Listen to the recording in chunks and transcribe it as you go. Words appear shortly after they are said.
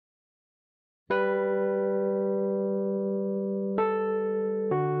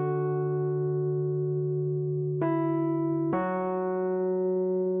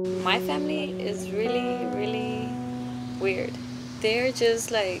My family is really, really weird. They're just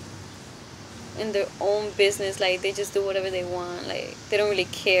like in their own business, like they just do whatever they want, like they don't really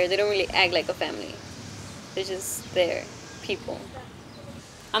care, they don't really act like a family. They're just there, people.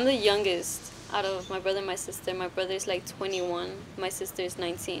 I'm the youngest out of my brother and my sister. My brother is like 21, my sister is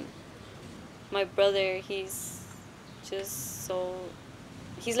 19. My brother, he's just so,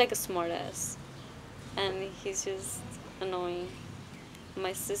 he's like a smartass, and he's just annoying.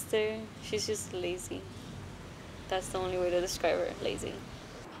 My sister, she's just lazy. That's the only way to describe her, lazy.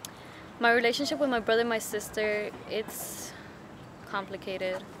 My relationship with my brother and my sister, it's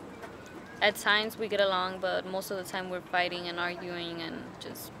complicated. At times we get along, but most of the time we're fighting and arguing and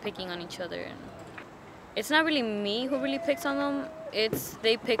just picking on each other. And it's not really me who really picks on them. It's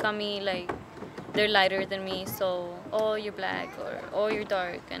they pick on me, like they're lighter than me, so oh, you're black, or oh, you're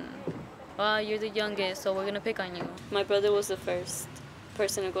dark, and oh, you're the youngest, so we're gonna pick on you. My brother was the first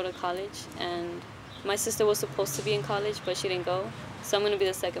person to go to college, and my sister was supposed to be in college, but she didn't go, so I'm gonna be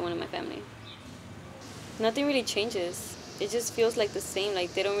the second one in my family. Nothing really changes. It just feels like the same.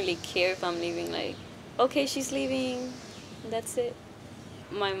 Like they don't really care if I'm leaving. Like, okay, she's leaving. That's it.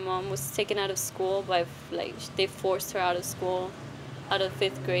 My mom was taken out of school by, like, they forced her out of school, out of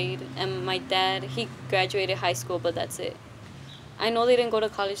 5th grade. And my dad, he graduated high school, but that's it. I know they didn't go to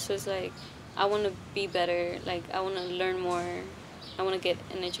college, so it's like, I want to be better. Like, I want to learn more. I want to get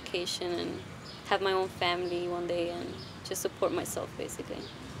an education and have my own family one day and just support myself, basically.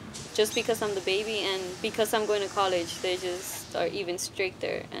 Just because I'm the baby and because I'm going to college, they just are even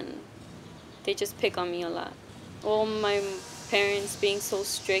stricter and they just pick on me a lot. Well, my parents being so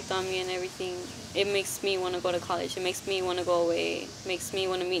strict on me and everything, it makes me want to go to college. It makes me want to go away. It makes me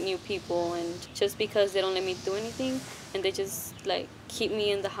want to meet new people. And just because they don't let me do anything and they just like keep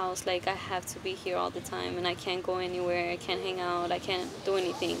me in the house, like I have to be here all the time and I can't go anywhere, I can't hang out, I can't do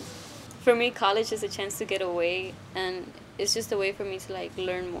anything. For me, college is a chance to get away, and it's just a way for me to like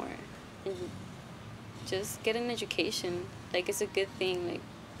learn more and just get an education. Like, it's a good thing. Like,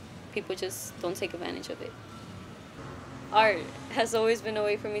 people just don't take advantage of it. Art has always been a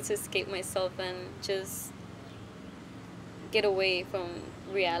way for me to escape myself and just get away from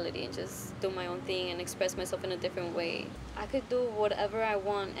reality and just do my own thing and express myself in a different way. I could do whatever I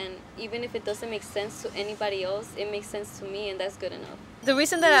want, and even if it doesn't make sense to anybody else, it makes sense to me, and that's good enough. The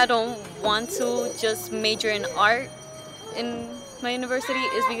reason that I don't want to just major in art in my university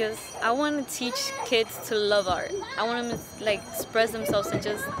is because I want to teach kids to love art. I want them to like express themselves and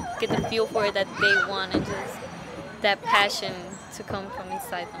just get the feel for it that they want, and just that passion to come from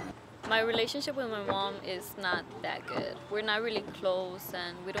inside them. My relationship with my mom is not that good. We're not really close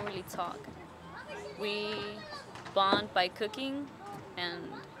and we don't really talk. We bond by cooking, and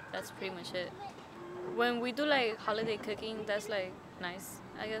that's pretty much it. When we do like holiday cooking, that's like nice,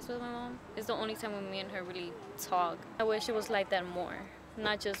 I guess, with my mom. It's the only time when me and her really talk. I wish it was like that more.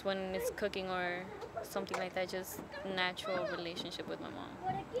 Not just when it's cooking or something like that, just natural relationship with my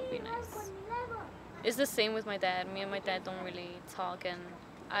mom would be nice. It's the same with my dad. Me and my dad don't really talk, and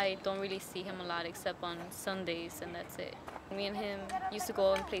I don't really see him a lot except on Sundays, and that's it. Me and him used to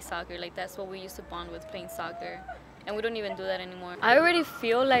go and play soccer. Like, that's what we used to bond with, playing soccer. And we don't even do that anymore. I already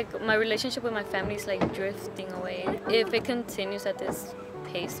feel like my relationship with my family is like drifting away. If it continues at this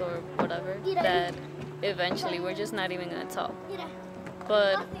pace or whatever, that eventually we're just not even gonna talk.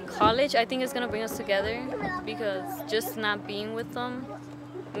 But college, I think, is gonna bring us together, because just not being with them,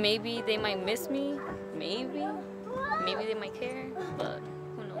 maybe they might miss me, maybe they might care, but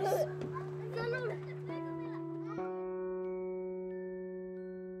who knows.